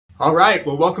All right,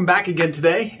 well, welcome back again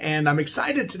today, and I'm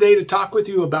excited today to talk with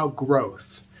you about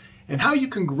growth and how you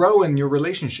can grow in your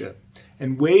relationship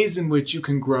and ways in which you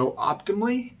can grow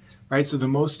optimally, right? So the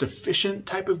most efficient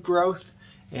type of growth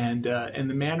and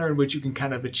the manner in which you can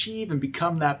kind of achieve and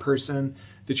become that person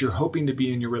that you're hoping to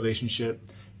be in your relationship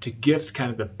to gift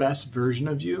kind of the best version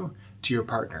of you to your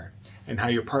partner and how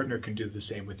your partner can do the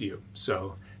same with you.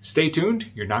 So stay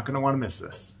tuned, you're not going to want to miss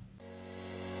this.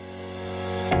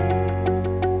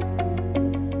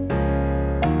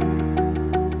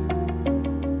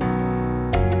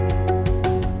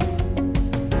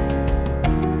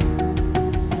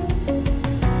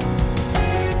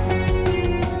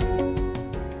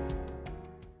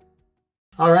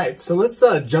 All right, so let's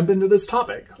jump into this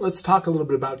topic. Let's talk a little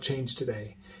bit about change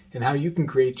today and how you can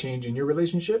create change in your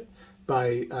relationship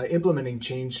by implementing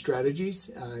change strategies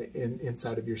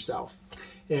inside of yourself.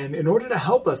 And in order to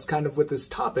help us kind of with this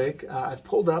topic, I've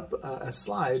pulled up a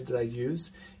slide that I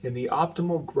use in the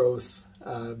Optimal Growth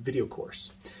video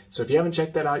course. So if you haven't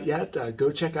checked that out yet, go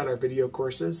check out our video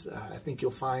courses. I think you'll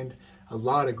find a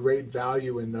lot of great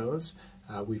value in those.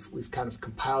 We've kind of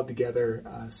compiled together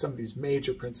some of these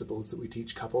major principles that we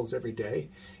teach couples every day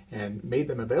and made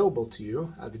them available to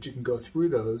you that you can go through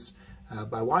those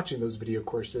by watching those video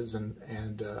courses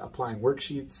and applying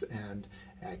worksheets and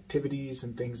activities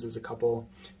and things as a couple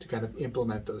to kind of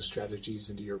implement those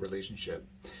strategies into your relationship.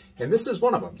 And this is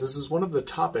one of them. This is one of the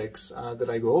topics that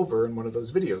I go over in one of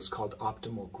those videos called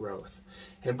Optimal Growth.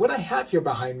 And what I have here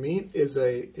behind me is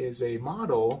a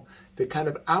model that kind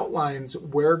of outlines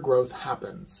where growth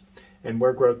happens and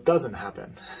where growth doesn't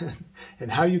happen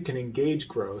and how you can engage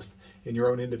growth in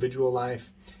your own individual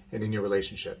life and in your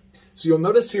relationship. So you'll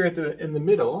notice here in the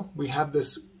middle, we have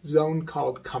this zone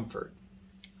called comfort.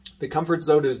 The comfort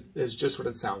zone is just what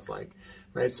it sounds like,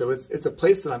 right? So it's a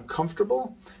place that I'm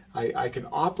comfortable. I can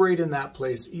operate in that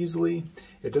place easily.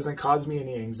 It doesn't cause me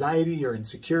any anxiety or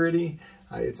insecurity.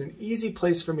 It's an easy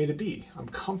place for me to be. I'm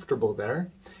comfortable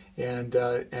there, and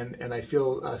I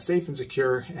feel safe and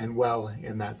secure and well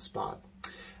in that spot.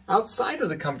 Outside of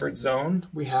the comfort zone,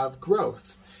 we have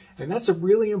growth. And that's a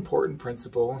really important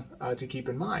principle to keep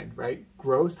in mind, right?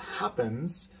 Growth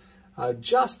happens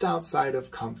just outside of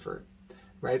comfort,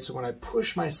 right? So when I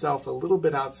push myself a little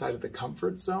bit outside of the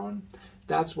comfort zone,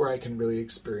 that's where I can really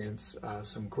experience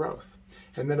some growth.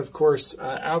 And then, of course,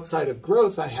 outside of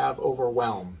growth, I have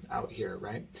overwhelm out here,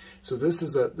 right? So this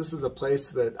is a place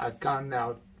that I've gone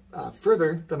now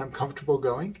further than I'm comfortable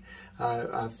going,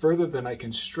 further than I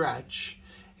can stretch,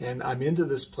 and I'm into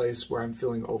this place where I'm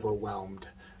feeling overwhelmed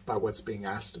by what's being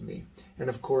asked of me. And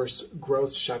of course,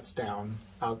 growth shuts down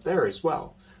out there as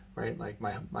well, right? Like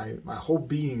my whole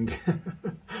being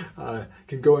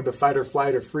can go into fight or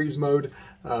flight or freeze mode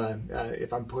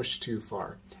if I'm pushed too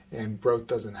far. And growth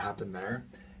doesn't happen there.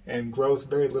 And growth,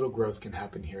 very little growth can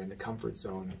happen here in the comfort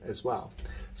zone as well.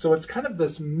 So it's kind of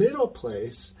this middle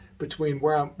place between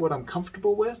what I'm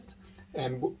comfortable with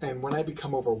and when I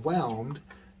become overwhelmed,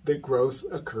 that growth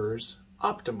occurs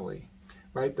optimally.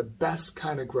 Right? The best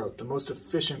kind of growth, the most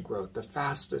efficient growth, the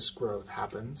fastest growth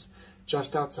happens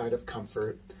just outside of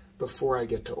comfort before I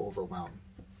get to overwhelm.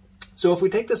 So if we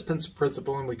take this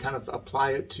principle and we kind of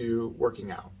apply it to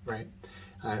working out, right?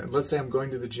 Let's say I'm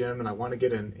going to the gym and I want to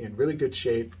get in really good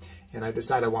shape and I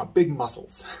decide I want big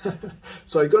muscles.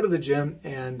 So I go to the gym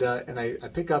and I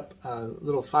pick up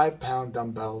little 5-pound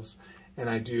dumbbells and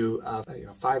I do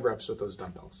 5 reps with those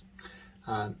dumbbells.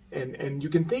 And you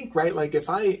can think, right, like if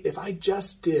I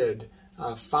just did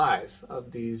 5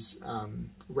 of these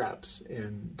reps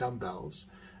in dumbbells,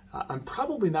 I'm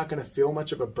probably not going to feel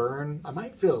much of a burn. I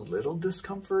might feel a little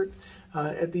discomfort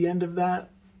at the end of that,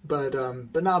 but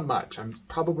not much. I'm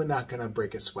probably not going to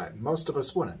break a sweat. Most of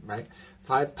us wouldn't, right?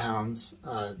 5 pounds,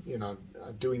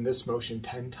 doing this motion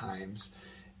 10 times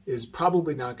is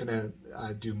probably not going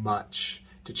to do much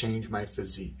to change my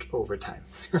physique over time.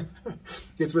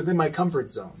 It's within my comfort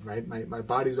zone, right? My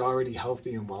body's already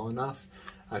healthy and well enough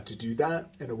to do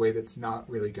that in a way that's not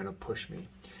really going to push me.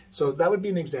 So that would be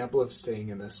an example of staying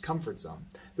in this comfort zone.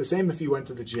 The same if you went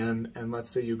to the gym and let's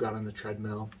say you got on the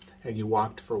treadmill and you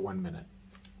walked for 1 minute.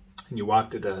 And you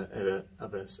walked at a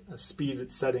speed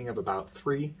setting of about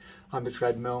 3 on the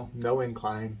treadmill, no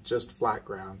incline, just flat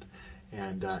ground.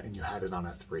 And you had it on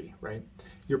a 3, right?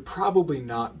 You're probably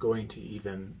not going to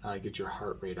even get your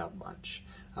heart rate up much,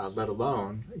 let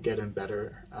alone get in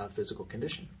better physical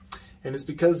condition. And it's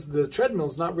because the treadmill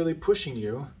is not really pushing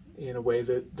you in a way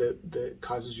that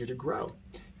causes you to grow.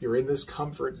 You're in this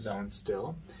comfort zone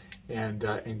still, and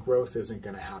growth isn't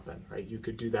going to happen, right? You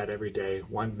could do that every day,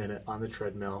 1 minute on the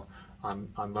treadmill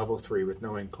on level 3 with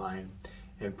no incline,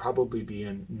 and probably be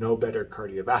in no better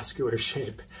cardiovascular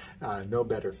shape, no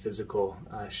better physical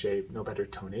shape, no better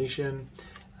tonation,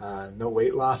 no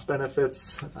weight loss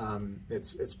benefits.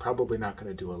 It's probably not going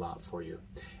to do a lot for you.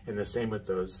 And the same with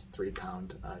those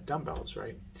 3-pound dumbbells,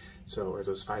 right? So, or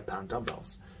those 5-pound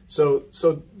dumbbells. So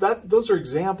those are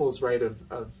examples, right,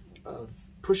 of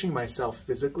pushing myself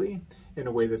physically in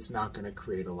a way that's not going to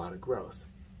create a lot of growth.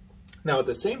 Now, at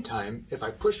the same time, if I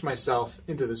push myself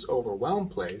into this overwhelmed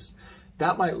place,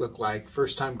 that might look like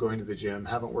first time going to the gym,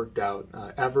 haven't worked out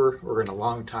ever or in a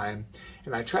long time,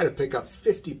 and I try to pick up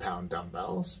 50-pound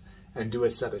dumbbells and do a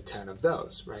set of 10 of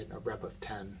those, right? A rep of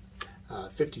 10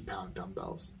 50-pound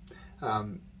dumbbells.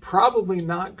 Probably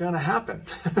not going to happen.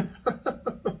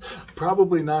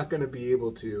 Probably not going to be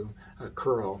able to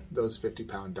curl those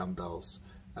 50-pound dumbbells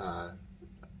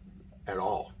at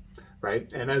all, right?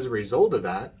 And as a result of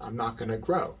that, I'm not going to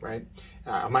grow, right?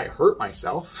 I might hurt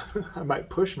myself. I might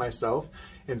push myself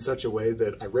in such a way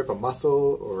that I rip a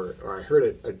muscle or I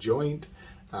hurt a joint,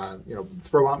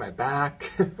 throw out my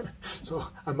back. So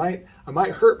I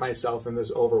might hurt myself in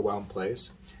this overwhelmed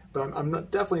place, but I'm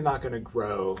definitely not going to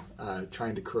grow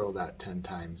trying to curl that 10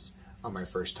 times on my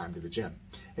first time to the gym.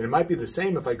 And it might be the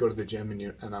same if I go to the gym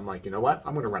and I'm like, you know what,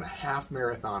 I'm going to run a half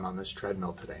marathon on this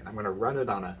treadmill today, and I'm going to run it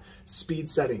on a speed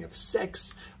setting of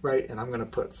 6, right? And I'm going to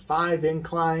put 5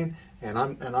 incline, and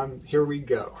I'm here we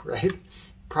go, right?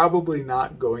 Probably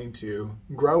not going to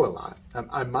grow a lot.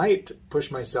 I might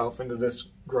push myself into this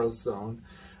growth zone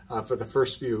for the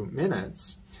first few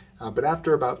minutes, but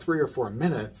after about 3 or 4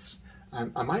 minutes,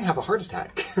 I might have a heart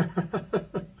attack.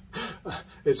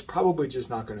 It's probably just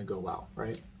not going to go well,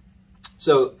 right?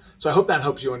 So I hope that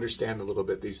helps you understand a little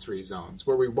bit these 3 zones.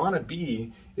 Where we want to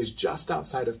be is just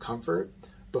outside of comfort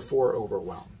before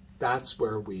overwhelm. That's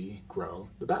where we grow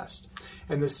the best.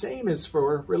 And the same is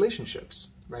for relationships,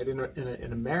 right? In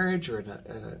a marriage or in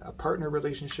a partner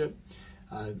relationship,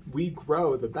 we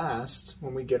grow the best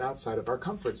when we get outside of our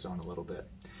comfort zone a little bit.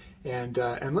 And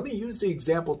let me use the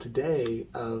example today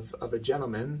of a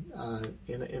gentleman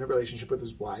in a relationship with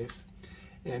his wife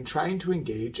and trying to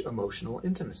engage emotional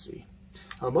intimacy.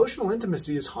 Emotional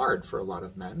intimacy is hard for a lot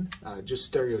of men,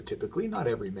 just stereotypically, not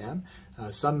every man.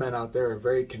 Some men out there are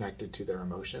very connected to their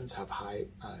emotions, have high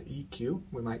EQ,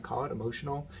 we might call it,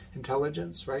 emotional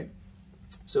intelligence, right?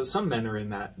 So some men are in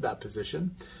that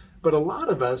position. But a lot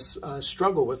of us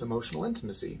struggle with emotional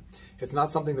intimacy. It's not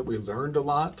something that we learned a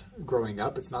lot growing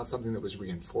up. It's not something that was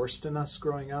reinforced in us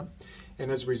growing up. And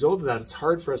as a result of that, it's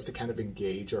hard for us to kind of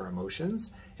engage our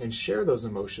emotions and share those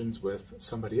emotions with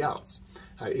somebody else.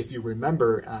 If you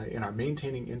remember in our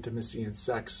Maintaining Intimacy and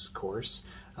Sex course,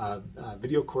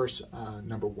 video course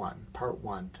number 1, part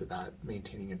 1 to that,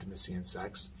 Maintaining Intimacy and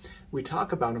Sex, we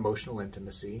talk about emotional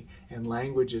intimacy and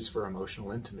languages for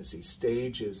emotional intimacy,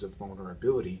 stages of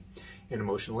vulnerability in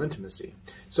emotional intimacy.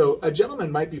 So a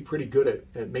gentleman might be pretty good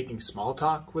at making small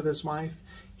talk with his wife.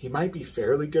 He might be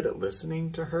fairly good at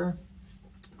listening to her.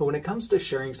 But when it comes to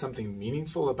sharing something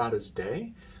meaningful about his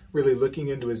day, really looking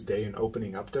into his day and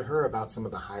opening up to her about some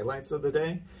of the highlights of the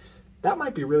day, that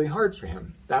might be really hard for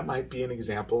him. That might be an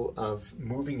example of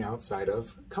moving outside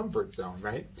of comfort zone,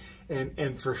 right?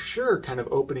 And for sure, kind of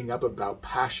opening up about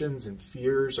passions and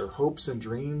fears or hopes and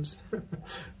dreams,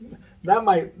 that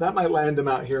might land him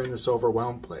out here in this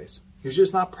overwhelmed place. He's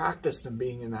just not practiced in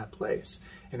being in that place.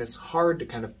 And it's hard to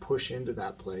kind of push into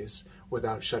that place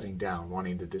without shutting down,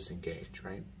 wanting to disengage,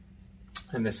 right?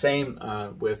 And the same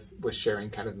with sharing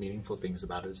kind of meaningful things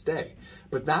about his day.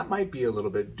 But that might be a little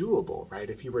bit doable, right?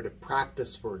 If he were to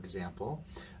practice, for example,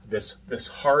 this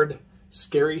hard,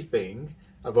 scary thing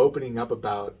of opening up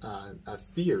about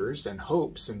fears and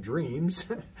hopes and dreams,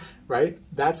 right?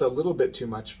 That's a little bit too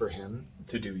much for him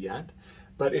to do yet.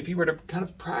 But if he were to kind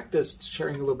of practice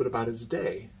sharing a little bit about his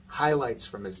day, highlights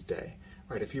from his day,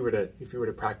 right? If he were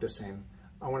to practice saying,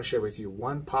 I want to share with you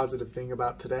one positive thing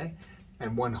about today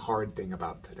and one hard thing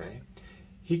about today,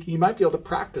 he might be able to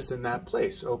practice in that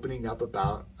place, opening up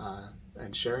about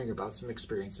and sharing about some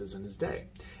experiences in his day.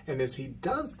 And as he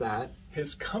does that,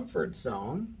 his comfort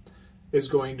zone is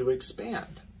going to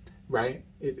expand, right?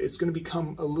 It's going to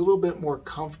become a little bit more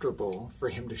comfortable for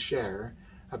him to share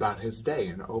about his day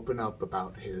and open up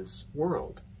about his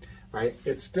world, right?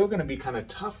 It's still going to be kind of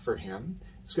tough for him.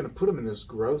 It's going to put him in this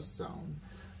growth zone,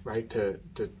 right? To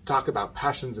talk about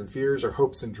passions and fears or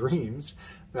hopes and dreams,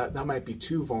 that might be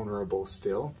too vulnerable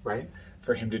still, right?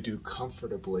 For him to do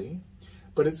comfortably.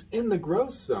 But it's in the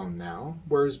growth zone now,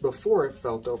 whereas before it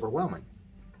felt overwhelming.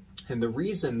 And the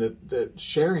reason that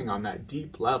sharing on that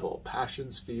deep level,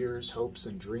 passions, fears, hopes,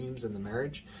 and dreams in the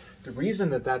marriage, the reason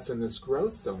that that's in this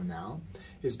growth zone now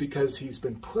is because he's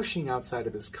been pushing outside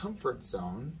of his comfort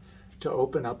zone to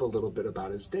open up a little bit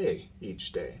about his day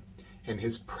each day. And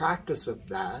his practice of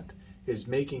that is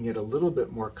making it a little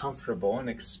bit more comfortable and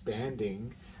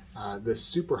expanding this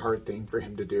super hard thing for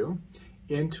him to do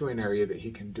into an area that he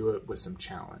can do it with some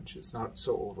challenge. It's not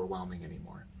so overwhelming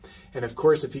anymore. And of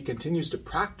course, if he continues to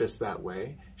practice that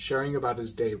way, sharing about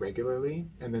his day regularly,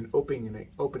 and then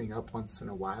opening up once in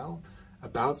a while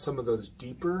about some of those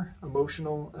deeper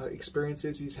emotional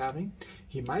experiences he's having,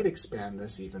 he might expand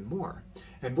this even more.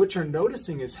 And what you're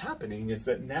noticing is happening is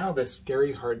that now this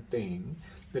scary hard thing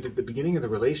that at the beginning of the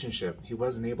relationship he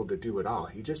wasn't able to do at all,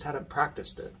 he just hadn't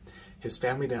practiced it. His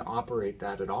family didn't operate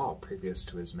that at all previous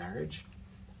to his marriage.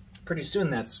 Pretty soon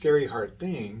that scary hard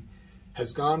thing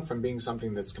has gone from being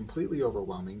something that's completely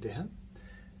overwhelming to him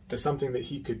to something that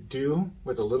he could do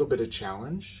with a little bit of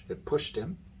challenge. It pushed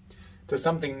him to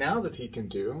something now that he can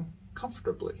do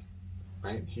comfortably,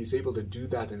 right? He's able to do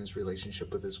that in his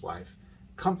relationship with his wife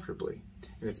comfortably.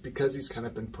 And it's because he's kind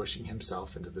of been pushing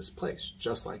himself into this place,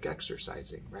 just like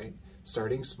exercising, right?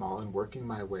 Starting small and working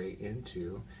my way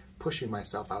into pushing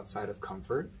myself outside of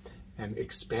comfort and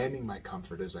expanding my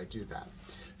comfort as I do that.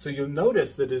 So you'll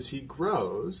notice that as he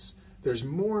grows, there's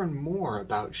more and more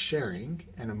about sharing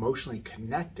and emotionally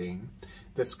connecting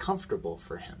that's comfortable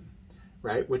for him,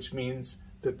 right? Which means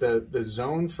that the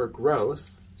zone for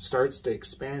growth starts to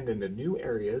expand into new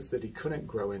areas that he couldn't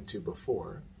grow into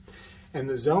before. And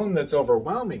the zone that's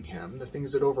overwhelming him, the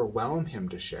things that overwhelm him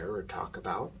to share or talk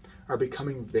about, are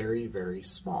becoming very, very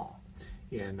small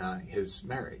in his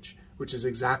marriage, which is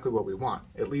exactly what we want.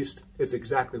 At least it's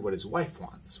exactly what his wife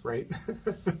wants, right?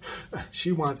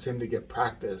 She wants him to get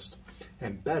practiced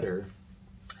and better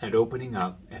at opening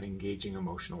up and engaging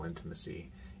emotional intimacy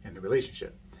in the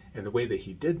relationship. And the way that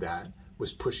he did that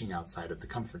was pushing outside of the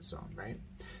comfort zone, right?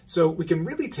 So we can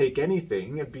really take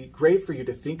anything. It'd be great for you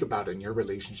to think about in your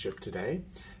relationship today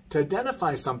to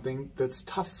identify something that's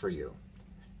tough for you,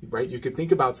 right? You could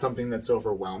think about something that's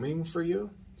overwhelming for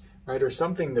you, right? Or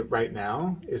something that right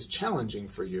now is challenging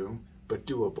for you, but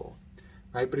doable,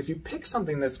 right? But if you pick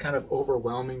something that's kind of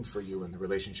overwhelming for you in the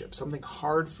relationship, something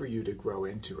hard for you to grow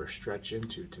into or stretch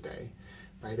into today,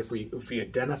 right? If we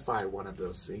identify one of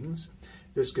those things,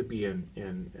 this could be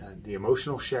in the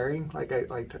emotional sharing, like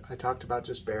I talked about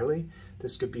just barely.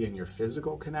 This could be in your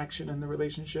physical connection in the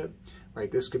relationship,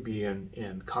 right? This could be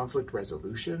in conflict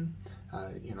resolution,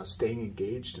 staying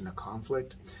engaged in a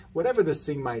conflict, whatever this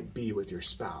thing might be with your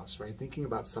spouse, right? Thinking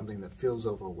about something that feels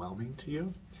overwhelming to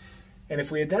you. And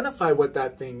if we identify what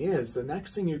that thing is, the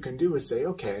next thing you can do is say,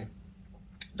 okay,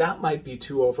 that might be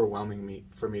too overwhelming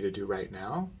for me to do right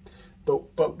now.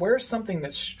 But where's something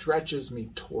that stretches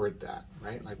me toward that,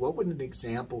 right? Like what would an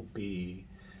example be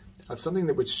of something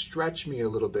that would stretch me a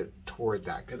little bit toward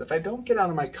that? Because if I don't get out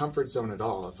of my comfort zone at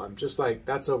all, if I'm just like,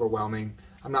 that's overwhelming,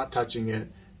 I'm not touching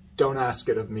it, don't ask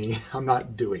it of me, I'm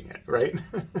not doing it, right?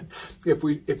 If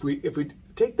we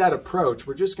take that approach,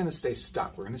 we're just going to stay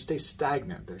stuck. We're going to stay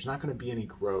stagnant. There's not going to be any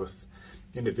growth,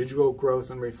 individual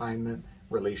growth and refinement,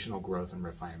 relational growth and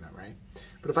refinement, right?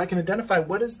 But if I can identify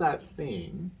what is that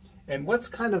thing, and what's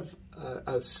kind of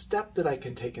a step that I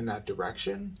can take in that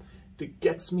direction that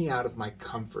gets me out of my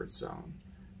comfort zone,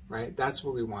 right? That's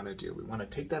what we want to do. We want to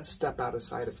take that step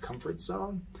outside of comfort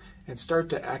zone and start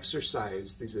to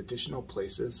exercise these additional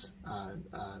places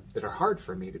that are hard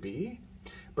for me to be.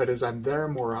 But as I'm there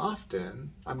more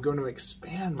often, I'm going to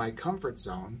expand my comfort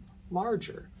zone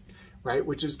larger, right?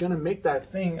 Which is going to make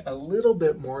that thing a little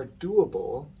bit more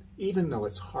doable, even though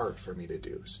it's hard for me to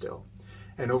do still.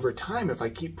 And over time, if I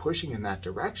keep pushing in that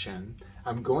direction,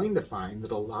 I'm going to find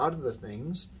that a lot of the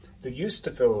things that used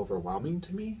to feel overwhelming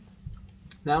to me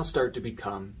now start to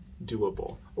become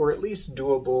doable, or at least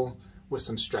doable with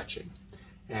some stretching.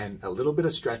 And a little bit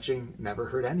of stretching never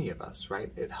hurt any of us,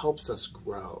 right? It helps us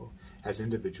grow as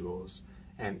individuals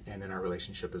and in our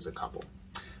relationship as a couple.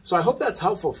 So I hope that's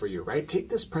helpful for you, right? Take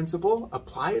this principle,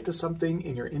 apply it to something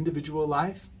in your individual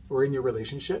life or in your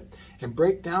relationship, and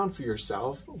break down for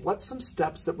yourself what's some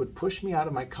steps that would push me out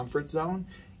of my comfort zone,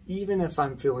 even if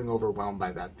I'm feeling overwhelmed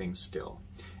by that thing still.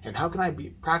 And how can I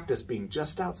practice being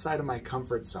just outside of my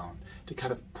comfort zone to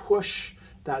kind of push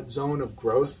that zone of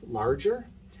growth larger?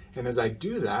 And as I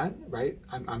do that, right,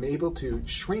 I'm able to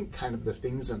shrink kind of the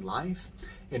things in life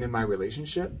and in my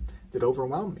relationship that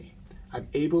overwhelm me. I'm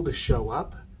able to show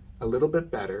up a little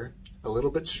bit better, a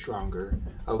little bit stronger,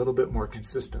 a little bit more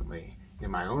consistently in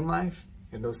my own life,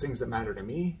 in those things that matter to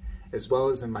me, as well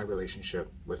as in my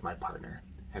relationship with my partner.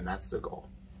 And that's the goal.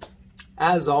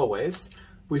 As always,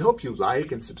 we hope you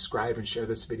like and subscribe and share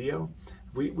this video.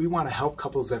 We want to help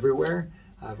couples everywhere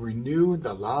renew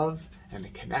the love and the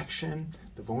connection,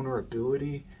 the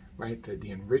vulnerability, right?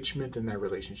 The enrichment in their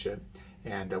relationship.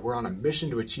 And we're on a mission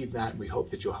to achieve that, and we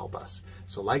hope that you'll help us.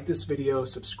 So like this video,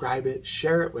 subscribe it,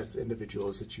 share it with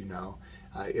individuals that you know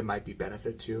it might be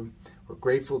benefit to. We're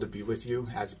grateful to be with you,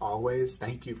 as always.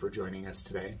 Thank you for joining us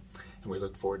today, and we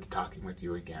look forward to talking with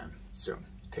you again soon.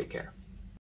 Take care.